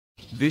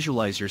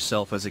Visualize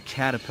yourself as a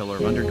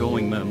caterpillar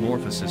undergoing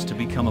metamorphosis to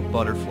become a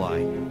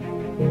butterfly.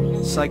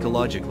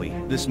 Psychologically,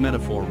 this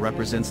metaphor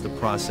represents the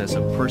process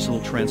of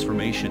personal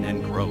transformation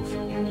and growth.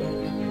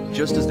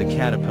 Just as the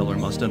caterpillar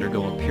must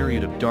undergo a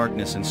period of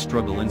darkness and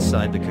struggle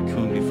inside the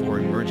cocoon before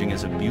emerging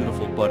as a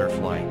beautiful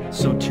butterfly,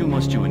 so too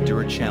must you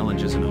endure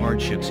challenges and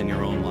hardships in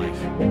your own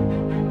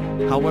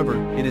life.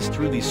 However, it is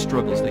through these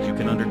struggles that you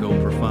can undergo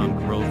profound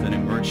growth and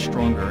emerge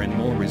stronger and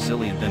more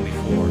resilient than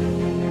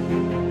before.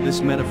 This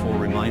metaphor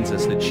reminds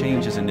us that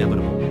change is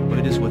inevitable, but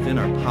it is within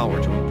our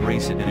power to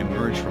embrace it and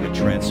emerge from it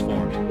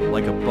transformed,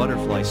 like a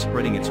butterfly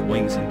spreading its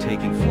wings and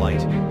taking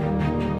flight.